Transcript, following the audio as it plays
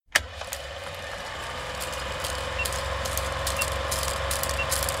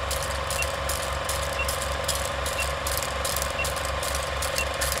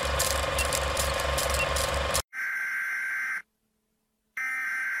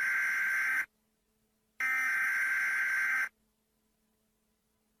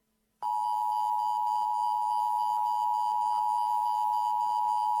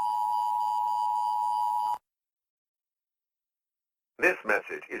This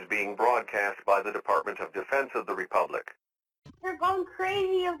message is being broadcast by the Department of Defense of the Republic. They're going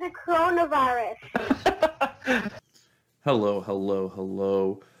crazy of the coronavirus.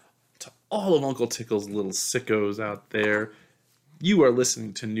 Hello to all of Uncle Tickle's little sickos out there. You are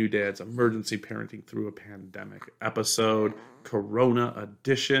listening to New Dad's Emergency Parenting Through a Pandemic episode, Corona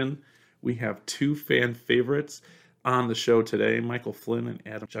Edition. We have two fan favorites on the show today, Michael Flynn and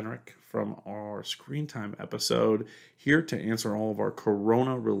Adam Jenrick from our Screen Time episode, here to answer all of our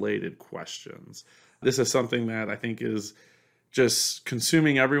Corona-related questions. This is something that I think is just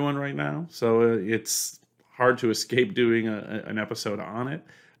consuming everyone right now, so it's hard to escape doing an episode on it.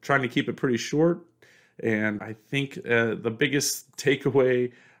 Trying to keep it pretty short, and I think the biggest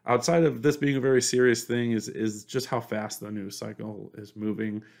takeaway outside of this being a very serious thing is just how fast the news cycle is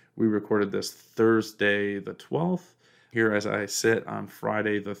moving. We recorded this Thursday the 12th. Here as I sit on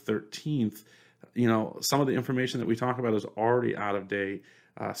Friday the 13th, some of the information that we talk about is already out of date.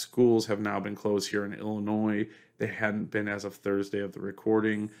 Schools have now been closed here in Illinois. They hadn't been as of Thursday of the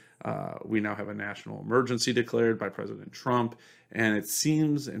recording. We now have a national emergency declared by President Trump. And it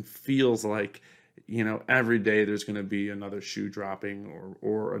seems and feels like, every day there's going to be another shoe dropping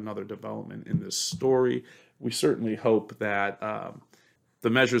or another development in this story. We certainly hope that the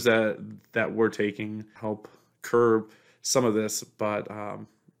measures that we're taking help curb some of this, but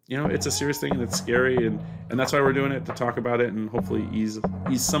it's a serious thing and it's scary, and that's why we're doing it, to talk about it and hopefully ease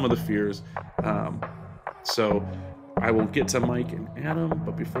some of the fears. So I will get to Mike and Adam,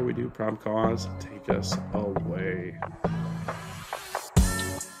 but before we do, Prom Cause, take us away.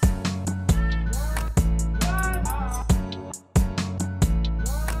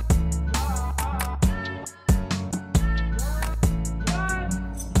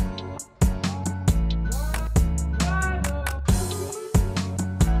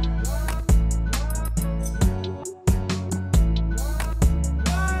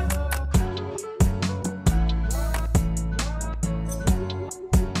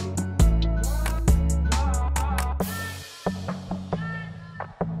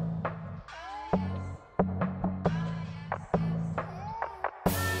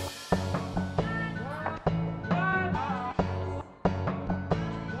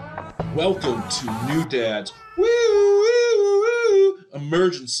 Welcome to New Dad's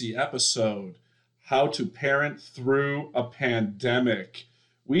emergency episode, How to Parent Through a Pandemic.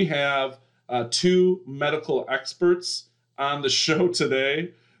 We have two medical experts on the show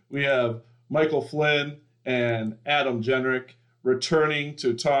today. We have Michael Flynn and Adam Jenrick returning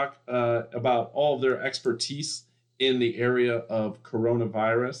to talk about all of their expertise in the area of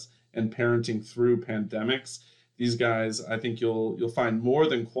coronavirus and parenting through pandemics. These guys, I think you'll find more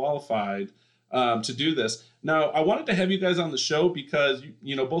than qualified to do this. Now, I wanted to have you guys on the show because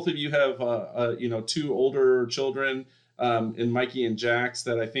both of you have two older children, in Mikey and Jax,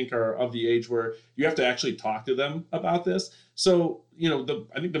 that I think are of the age where you have to actually talk to them about this. So,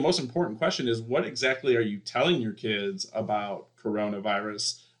 I think the most important question is, what exactly are you telling your kids about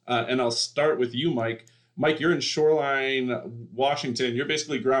coronavirus? And I'll start with you, Mike. Mike, you're in Shoreline, Washington. You're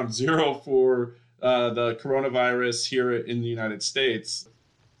basically ground zero for the coronavirus here in the United States.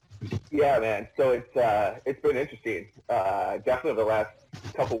 Yeah, man. So it's been interesting, definitely over the last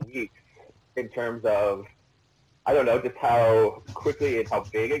couple weeks, in terms of, I don't know, just how quickly and how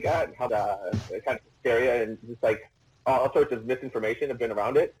big it got, and how the kind of hysteria and just like all sorts of misinformation have been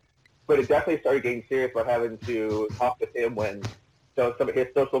around it. But it definitely started getting serious about having to talk with him when some of his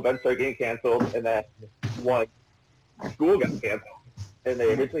social events started getting canceled, and then one school got canceled, and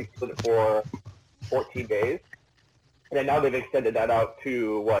they originally canceled it for 14 days. And then now they've extended that out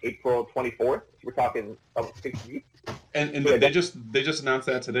to April 24th. We're talking about 6 weeks. And so they just announced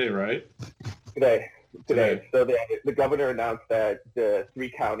that today, right? Today. So the governor announced that the three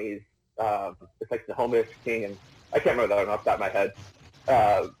counties, it's like Snohomish, King, and I can't remember that one off the top of my head.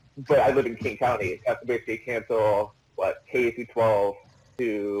 But I live in King County. Have to basically cancel K through 12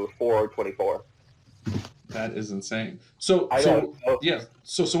 to 4/24. That is insane. So what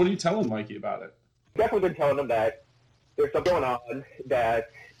are you telling Mikey about it? Definitely been telling him that there's something going on that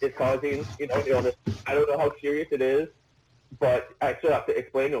is causing, illness. I don't know how serious it is, but I still have to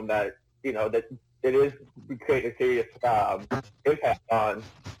explain to him that, that it is creating a serious impact on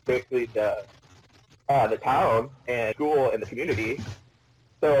basically the town and school and the community.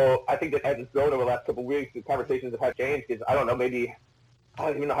 So I think that as it's grown over the last couple of weeks, the conversations have had changed because I don't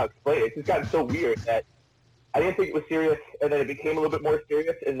even know how to explain it. It's just gotten so weird that I didn't think it was serious, and then it became a little bit more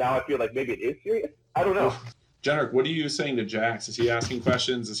serious, and now I feel like maybe it is serious. I don't know. Jenrick, what are you saying to Jax? Is he asking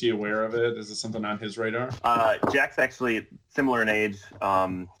questions? Is he aware of it? Is this something on his radar? Jax actually similar in age.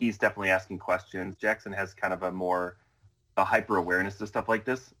 He's definitely asking questions. Jackson has kind of a more a hyper awareness to stuff like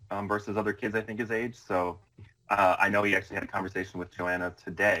this versus other kids, I think, his age. So I know he actually had a conversation with Joanna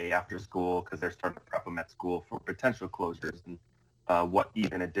today after school because they're starting to prep him at school for potential closures and what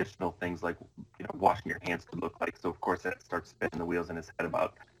even additional things like, you know, washing your hands could look like. So of course that starts spinning the wheels in his head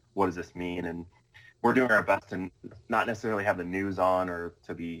about what does this mean? And we're doing our best to not necessarily have the news on or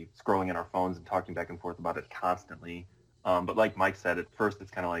to be scrolling in our phones and talking back and forth about it constantly. But like Mike said, at first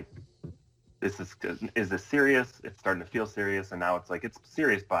it's kind of like, is this serious? It's starting to feel serious. And now it's like, it's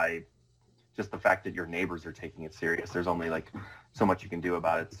serious by just the fact that your neighbors are taking it serious. There's only like so much you can do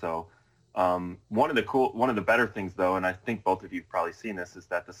about it. So one of the better things though, and I think both of you have probably seen this, is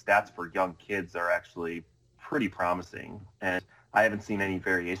that the stats for young kids are actually pretty promising. And I haven't seen any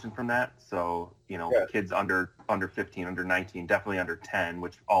variation from that. So, you know, kids under 15, under 19, definitely under 10,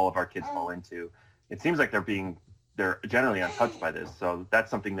 which all of our kids fall into. It seems like they're generally untouched by this. So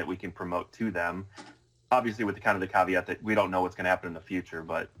that's something that we can promote to them. Obviously with the kind of the caveat that we don't know what's going to happen in the future,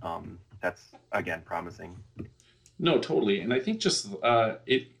 but that's, again, promising. No, totally. And I think just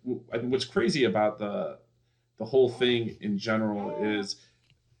what's crazy about the whole thing in general is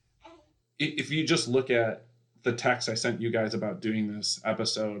if you just look at the text I sent you guys about doing this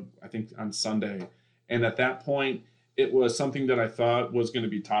episode, I think on Sunday, and at that point, it was something that I thought was going to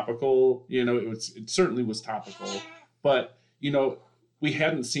be topical. You know, it certainly was topical, but, you know, we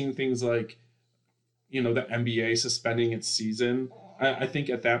hadn't seen things like, you know, the NBA suspending its season. I think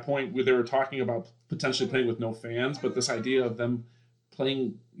at that point they were talking about potentially playing with no fans, but this idea of them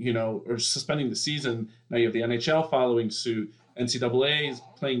playing, you know, or suspending the season. Now you have the NHL following suit. NCAA is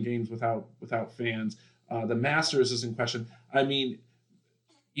playing games without fans. The Masters is in question. I mean,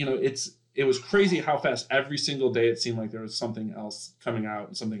 you know, it was crazy how fast every single day it seemed like there was something else coming out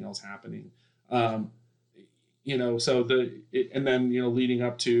and something else happening. You know, so and then, you know, leading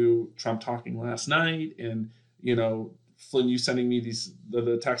up to Trump talking last night and, you know, Flynn, you sending me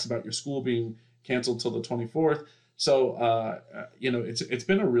the text about your school being canceled till the 24th. So, you know, it's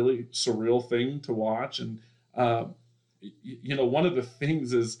been a really surreal thing to watch. And, you know, one of the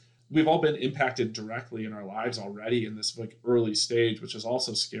things is we've all been impacted directly in our lives already in this like early stage, which is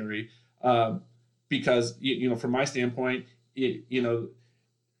also scary because, you know, from my standpoint, you know,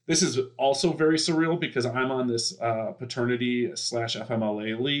 this is also very surreal because I'm on this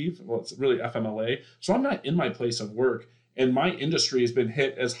paternity/FMLA leave. Well, it's really FMLA. So I'm not in my place of work. And my industry has been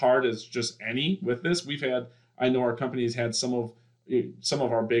hit as hard as just any with this. I know our company has had some of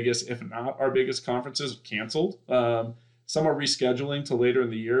our biggest, if not our biggest conferences canceled. Some are rescheduling to later in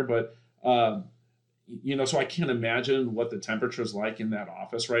the year, but, you know, so I can't imagine what the temperature is like in that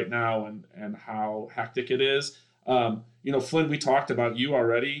office right now and how hectic it is. You know, Flynn, we talked about you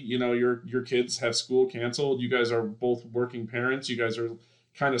already. You know, your kids have school canceled. You guys are both working parents. You guys are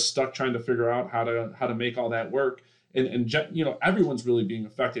kind of stuck trying to figure out how to make all that work. And you know, everyone's really being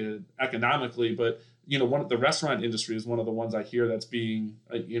affected economically, but you know, the restaurant industry is one of the ones I hear that's being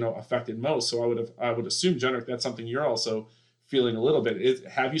you know, affected most. So I would assume, Jenrick, that's something you're also feeling a little bit.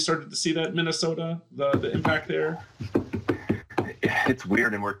 Have you started to see that in Minnesota, the impact there? It's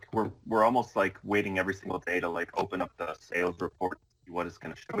weird, and we're almost like waiting every single day to like open up the sales report, see what it's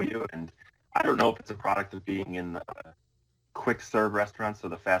going to show you. And I don't know if it's a product of being in the quick serve restaurants, so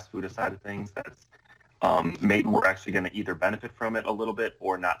the fast food side of things. That's maybe we're actually going to either benefit from it a little bit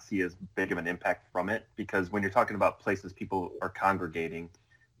or not see as big of an impact from it. Because when you're talking about places people are congregating,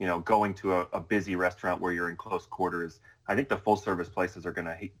 you know, going to a busy restaurant where you're in close quarters, I think the full service places are going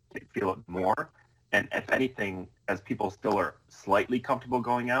to feel it more. And if anything, as people still are slightly comfortable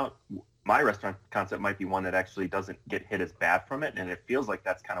going out, my restaurant concept might be one that actually doesn't get hit as bad from it. And it feels like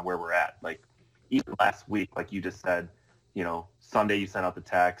that's kind of where we're at. Like even last week, like you just said, you know, Sunday you sent out the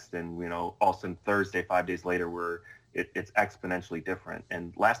text, and, you know, all of a sudden Thursday, 5 days later, it's exponentially different.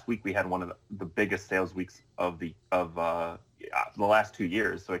 And last week we had one of the biggest sales weeks of the last 2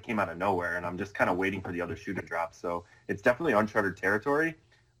 years. So it came out of nowhere, and I'm just kind of waiting for the other shoe to drop. So it's definitely uncharted territory.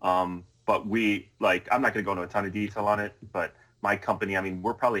 But I'm not going to go into a ton of detail on it, but my company, I mean,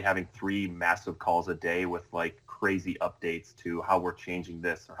 we're probably having 3 massive calls a day with like crazy updates to how we're changing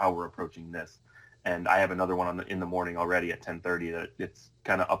this or how we're approaching this. And I have another one in the morning already at 10:30 that it's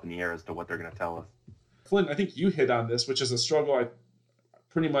kind of up in the air as to what they're going to tell us. Flynn, I think you hit on this, which is a struggle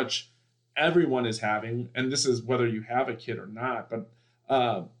pretty much everyone is having, and this is whether you have a kid or not. But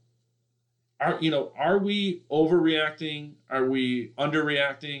are we overreacting? Are we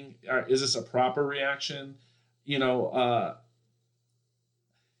underreacting? Is this a proper reaction? You know,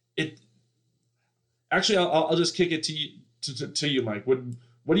 Actually, I'll just kick it to you, Mike.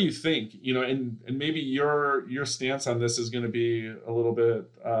 What do you think? You know, and maybe your stance on this is going to be a little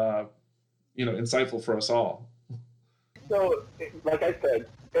bit, you know, insightful for us all. So, like I said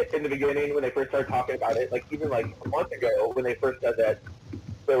in the beginning, when they first started talking about it, like even like a month ago when they first said that,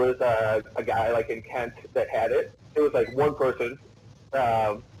 there was a guy like in Kent that had it. It was like one person.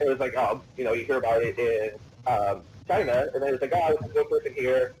 It was like, you hear about it in China, and then it was like, it's one person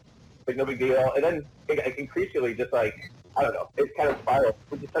here, like no big deal. And then it increasingly just like, I don't know, it kind of spiraled.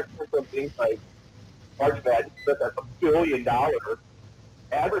 We just started to some things like March Madness, that's $1 billion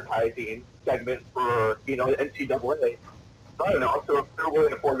advertising segment for NCAA. I don't know, so if they're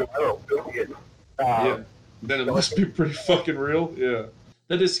willing to forego $1 billion, then it must be pretty fucking real. Yeah,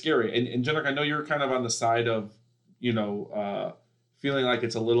 that is scary. And Jennifer, I know you're kind of on the side of, feeling like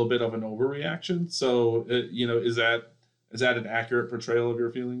it's a little bit of an overreaction. So, is that an accurate portrayal of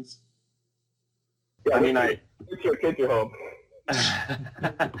your feelings? Yeah, I mean, your kids are home.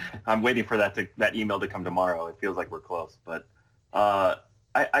 I'm waiting for that email to come tomorrow. It feels like we're close, but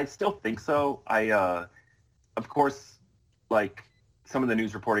I still think so. Of course, like some of the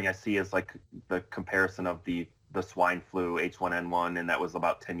news reporting I see is like the comparison of the swine flu H1N1, and that was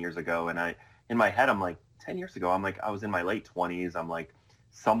about 10 years ago. And in my head, I'm like, 10 years ago, I'm like, I was in my late 20s. I'm like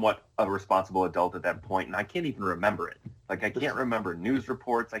somewhat a responsible adult at that point, and I can't even remember it. Like, I can't remember news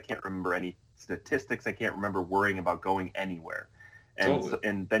reports. I can't remember any statistics. I can't remember worrying about going anywhere. And Totally.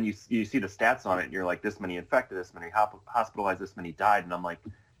 and then you see the stats on it, and you're like, this many infected, this many hospitalized, this many died, and I'm like,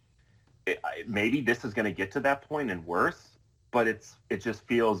 maybe this is going to get to that point and worse. But it just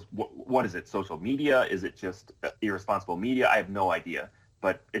feels, what is it? Social media? Is it just irresponsible media? I have no idea.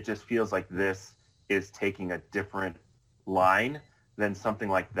 But it just feels like this is taking a different line than something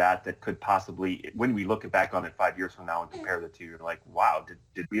like that could possibly, when we look back on it 5 years from now and compare the two, you're like, wow,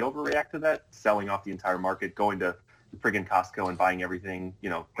 did we overreact to that? Selling off the entire market, going to friggin' Costco and buying everything,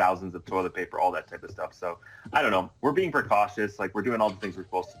 thousands of toilet paper, all that type of stuff. So I don't know. We're being precautious. Like, we're doing all the things we're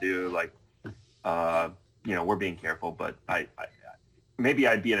supposed to do. Like, we're being careful, but I maybe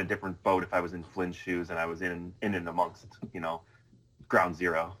I'd be in a different boat if I was in Flynn's shoes and I was in and amongst, ground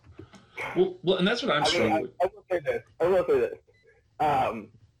zero. Well, and that's what I'm struggling with. I will say this.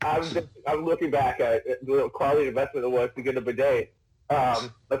 I'm looking back at the quality investment it was to get a bidet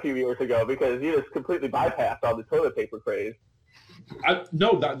a few years ago, because you just completely bypassed all the toilet paper craze.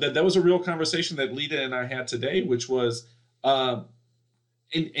 No, that was a real conversation that Lita and I had today, which was, and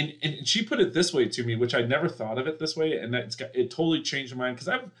she put it this way to me, which I'd never thought of it this way, and it totally changed my mind,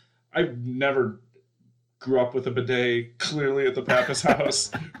 because I've never grew up with a bidet. Clearly at the Pappas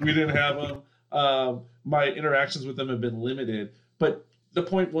house, we didn't have them. My interactions with them have been limited, but the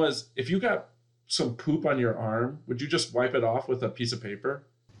point was, if you got some poop on your arm, would you just wipe it off with a piece of paper?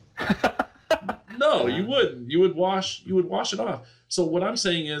 No, you wouldn't. You would wash it off. So what I'm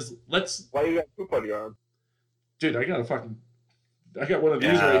saying is, Why you got poop on your arm? Dude, I got one of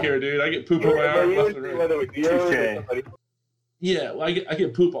these right here, dude. I get poop on my arm left and right. Whether it was yours or somebody. Yeah, well, I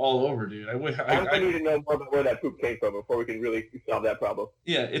get poop all over, dude. I need to know more about where that poop came from before we can really solve that problem.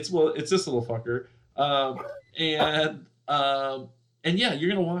 Yeah, it's this little fucker, and yeah, you're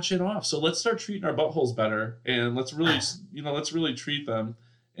gonna wash it off. So let's start treating our buttholes better, and let's really treat them,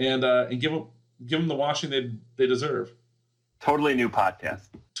 and give them the washing they deserve. Totally new podcast.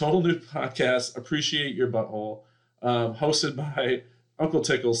 Total new podcast. Appreciate your butthole. Hosted by Uncle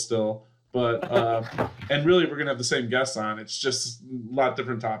Tickles still, but and really we're gonna have the same guests on. It's just a lot of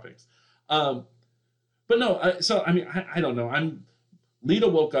different topics. But no, I don't know. Lita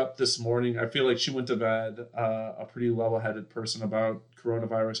woke up this morning. I feel like she went to bed a pretty level-headed person about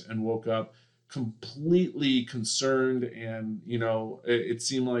coronavirus, and woke up completely concerned. And it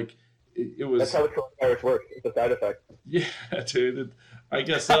seemed like it was. That's how the coronavirus works. It's a side effect. Yeah, dude. I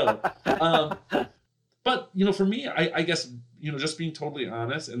guess so. But for me, I guess just being totally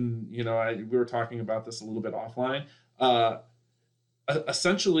honest, and we were talking about this a little bit offline.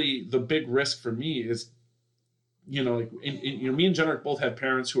 Essentially, the big risk for me is. Me and Jenrick both have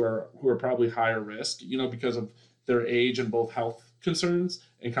parents who are probably higher risk, because of their age and both health concerns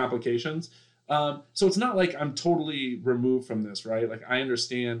and complications. So it's not like I'm totally removed from this, right? Like, I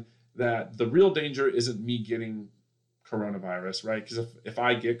understand that the real danger isn't me getting coronavirus, right? Because if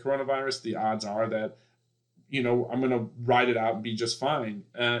I get coronavirus, the odds are that, I'm going to ride it out and be just fine.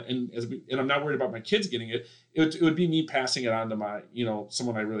 And I'm not worried about my kids getting it. It would be me passing it on to my,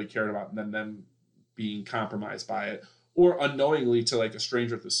 someone I really cared about, and then them being compromised by it, or unknowingly to like a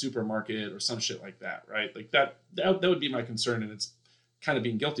stranger at the supermarket or some shit like that, right? Like that would be my concern, and it's kind of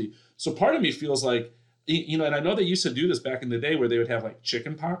being guilty. So part of me feels like, and I know they used to do this back in the day, where they would have like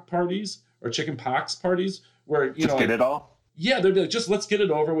chicken pox parties where, just get it all. Yeah, they'd be like, just let's get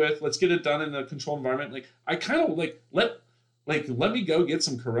it over with. Let's get it done in a controlled environment. Like, I kind of let me go get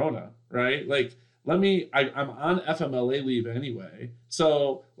some Corona, right? Like I'm on FMLA leave anyway,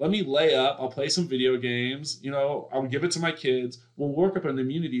 so let me lay up. I'll play some video games. I'll give it to my kids. We'll work up an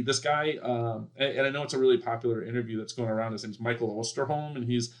immunity. This guy, and I know it's a really popular interview that's going around. His name's Michael Osterholm, and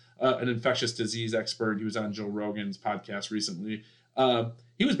he's an infectious disease expert. He was on Joe Rogan's podcast recently.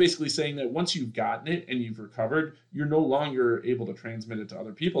 He was basically saying that once you've gotten it and you've recovered, you're no longer able to transmit it to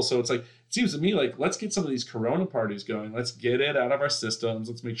other people. So it's like, it seems to me like, let's get some of these corona parties going. Let's get it out of our systems.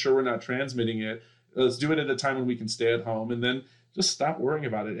 Let's make sure we're not transmitting it. Let's do it at a time when we can stay at home, and then just stop worrying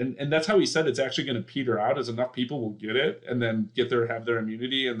about it. And that's how he said it's actually going to peter out, as enough people will get it and then have their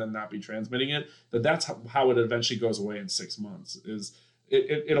immunity and then not be transmitting it. That's how it eventually goes away in 6 months. Is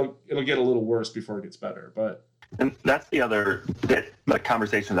it'll get a little worse before it gets better, but. And that's the other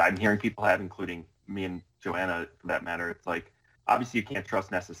conversations I'm hearing people have, including me and Joanna, for that matter. It's like, obviously you can't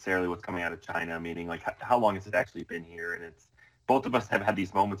trust necessarily what's coming out of China, meaning like how long has it actually been here? And it's, both of us have had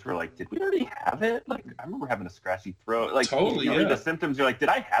these moments where like, did we already have it? Like, I remember having a scratchy throat. Like, totally, you know, the symptoms, you're like, did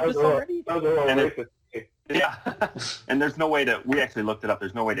I have this already? Yeah. And there's no way we actually looked it up.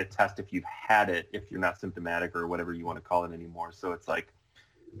 There's no way to test if you've had it, if you're not symptomatic or whatever you want to call it anymore. So it's like,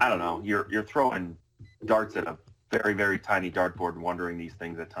 I don't know, you're throwing darts at a very, very tiny dartboard and wondering these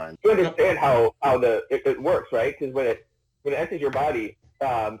things at times. You understand how it works, right? Because when it enters your body,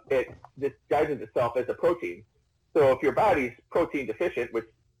 it disguises itself as a protein. So if your body's protein deficient, which,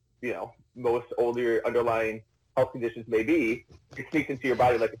 most older underlying health conditions may be, it sneaks into your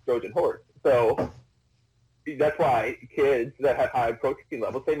body like a Trojan horse. So that's why kids that have high protein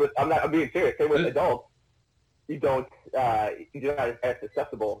levels, I'm being serious, same with adults, you're not as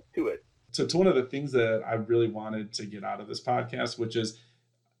susceptible to it. So it's one of the things that I really wanted to get out of this podcast, which is,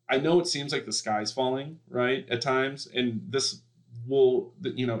 I know it seems like the sky's falling, right, at times, and this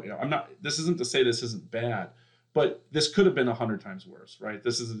this isn't to say this isn't bad, but this could have been 100 times worse, right?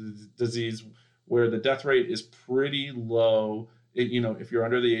 This is a disease where the death rate is pretty low, if you're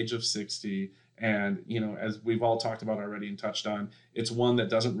under the age of 60. And, as we've all talked about already and touched on, it's one that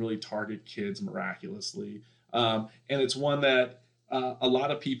doesn't really target kids miraculously. And it's one that a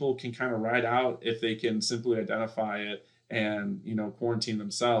lot of people can kind of ride out if they can simply identify it and, quarantine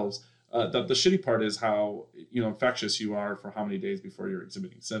themselves. The shitty part is how, infectious you are for how many days before you're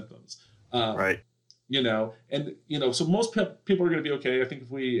exhibiting symptoms. Right. So most people are going to be okay. I think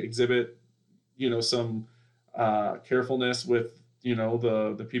if we exhibit, some carefulness with,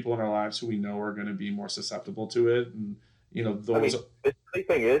 the people in our lives who we know are going to be more susceptible to it. And, those. The funny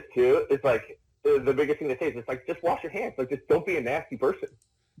thing is, too, is like the biggest thing they say is it's like, just wash your hands. Like, just don't be a nasty person.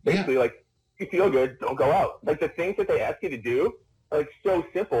 Basically, like, if you feel good, don't go out. Like, the things that they ask you to do are like so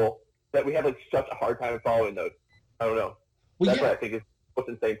simple that we have like such a hard time following those. I don't know. That's what I think is what's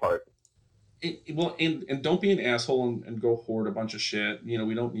insane part. And don't be an asshole and go hoard a bunch of shit.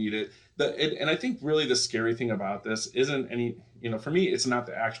 We don't need it. And I think really the scary thing about this isn't any, for me, it's not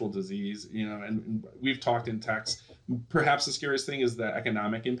the actual disease, and we've talked in text. Perhaps the scariest thing is the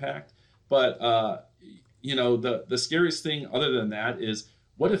economic impact. But, the scariest thing other than that is,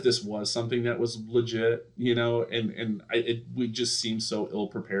 what if this was something that was legit, we just seem so ill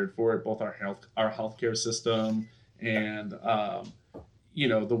prepared for it, both our healthcare system and,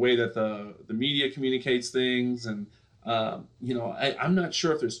 the way that the media communicates things. And, I'm not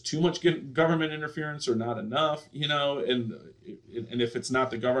sure if there's too much government interference or not enough, and if it's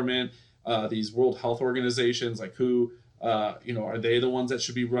not the government, these World Health Organizations, like who, are they the ones that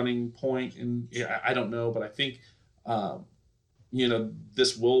should be running point? And I don't know, but I think,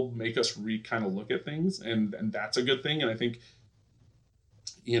 this will make us kind of look at things, and that's a good thing. And I think,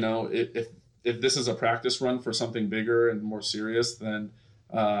 if this is a practice run for something bigger and more serious, then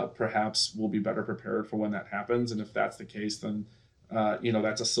perhaps we'll be better prepared for when that happens. And if that's the case, then,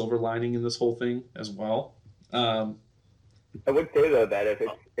 that's a silver lining in this whole thing as well. I would say, though, that if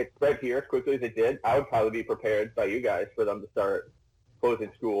it spread here as quickly as it did, I would probably be prepared by you guys for them to start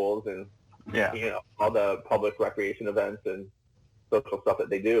closing schools and, all the public recreation events and social stuff that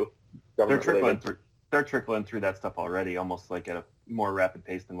they do. They're trickling through that stuff already, almost like at a more rapid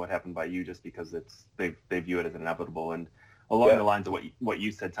pace than what happened by you, just because they view it as inevitable. And along the lines of what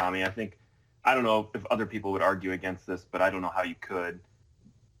you said, Tommy, I don't know if other people would argue against this, but I don't know how you could.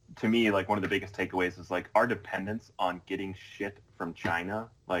 To me, like, one of the biggest takeaways is like our dependence on getting shit from China.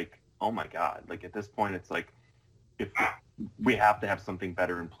 Like, oh my God, like at this point, it's like, if we have to have something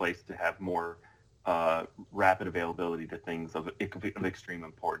better in place to have more rapid availability to things of extreme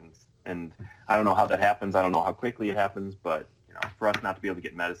importance. And I don't know how that happens. I don't know how quickly it happens, but for us not to be able to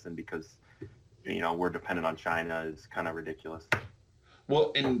get medicine because we're dependent on China is kind of ridiculous.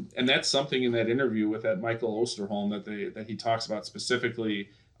 Well, and that's something in that interview with that Michael Osterholm that he talks about specifically.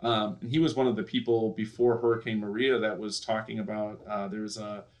 And he was one of the people before Hurricane Maria that was talking about there's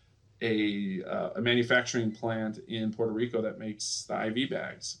a manufacturing plant in Puerto Rico that makes the IV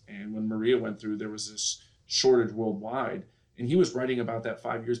bags. And when Maria went through, there was this shortage worldwide. And he was writing about that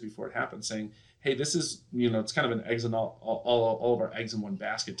 5 years before it happened, saying, hey, this is, it's kind of an eggs in all of our eggs in one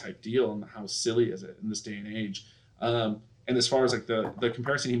basket type deal. And how silly is it in this day and age? And as far as like the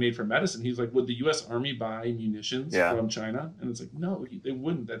comparison he made for medicine, he's like, would the U.S. Army buy munitions from China? And it's like, no, they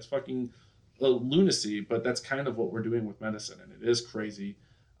wouldn't. That's fucking lunacy. But that's kind of what we're doing with medicine. And it is crazy.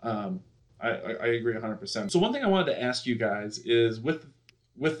 I agree 100%. So one thing I wanted to ask you guys is with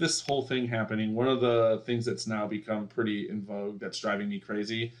this whole thing happening, one of the things that's now become pretty in vogue that's driving me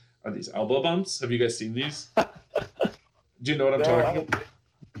crazy are these elbow bumps. Have you guys seen these? Do you know what I'm talking about?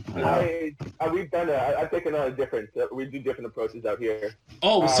 I've taken on a different. We do different approaches out here.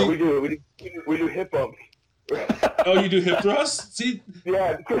 Oh, see, we do hip bumps. Oh, you do hip thrusts? See?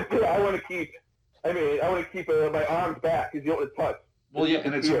 Yeah, because I want to keep my arms back because you don't want to touch. Well, yeah,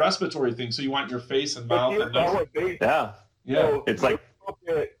 and it's a respiratory thing, so you want your face and mouth and nose. Yeah. So it's like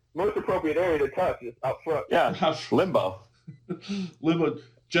most appropriate area to touch is up front. Yeah, limbo. Limbo.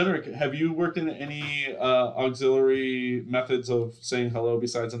 Jenrick, have you worked in any auxiliary methods of saying hello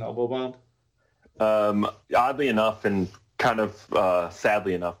besides an elbow bump? Oddly enough, and kind of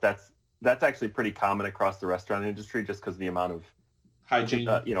sadly enough, that's actually pretty common across the restaurant industry, just because of the amount of hygiene,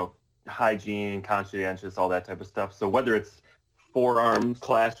 hygiene, conscientious, all that type of stuff. So whether it's forearm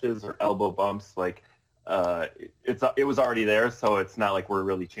clashes or elbow bumps, like it was already there, so it's not like we're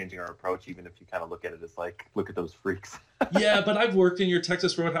really changing our approach, even if you kind of look at it as like, look at those freaks. Yeah, but I've worked in your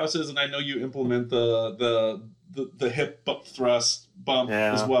Texas Roadhouses, and I know you implement the hip thrust bump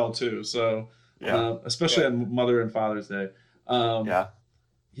as well too. So especially on Mother and Father's Day. I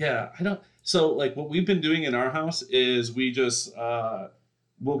don't. So like what we've been doing in our house is we just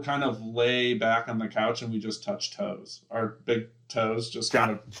we'll kind of lay back on the couch and we just touch toes, our big toes, just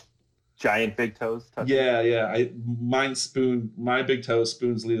kind of. Giant big toes touching. Yeah. My big toe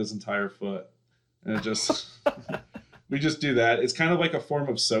spoons Lita's entire foot, and it just we just do that. It's kind of like a form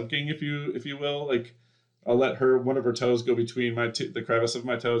of soaking, if you will. Like I'll let one of her toes go between the crevice of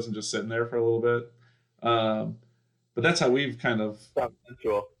my toes and just sitting there for a little bit. But that's how we've kind of.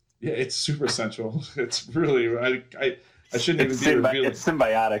 Sensual. Yeah, it's super sensual. It's really I shouldn't even be revealing. It's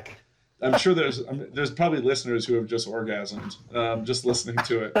symbiotic. I'm sure there's probably listeners who have just orgasmed just listening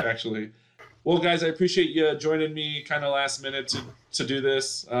to it, actually. Well, guys, I appreciate you joining me kind of last minute to do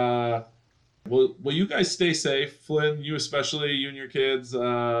this. Will you guys stay safe? Flynn, you especially, you and your kids, do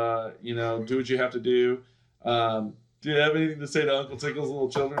what you have to do. Do you have anything to say to Uncle Tickle's little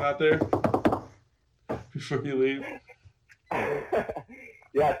children out there before you leave?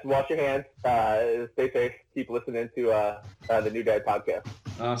 Yes, wash your hands, stay safe, keep listening to the New Dad podcast.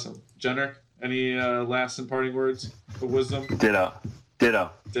 Awesome. Jenner, any last and parting words of wisdom? Ditto.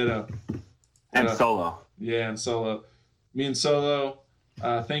 And Solo. Yeah, and Solo. Me and Solo,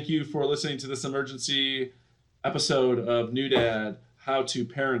 thank you for listening to this emergency episode of New Dad, How to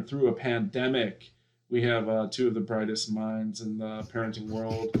Parent Through a Pandemic. We have two of the brightest minds in the parenting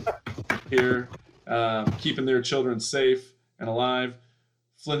world here, keeping their children safe and alive.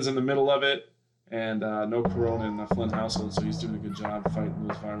 Flynn's in the middle of it, and no corona in the Flynn household, so he's doing a good job fighting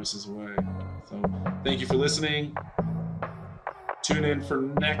those viruses away. So thank you for listening. Tune in for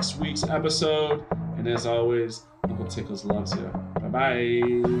next week's episode, and as always, Uncle Tickles loves you.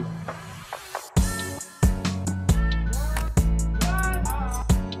 Bye-bye.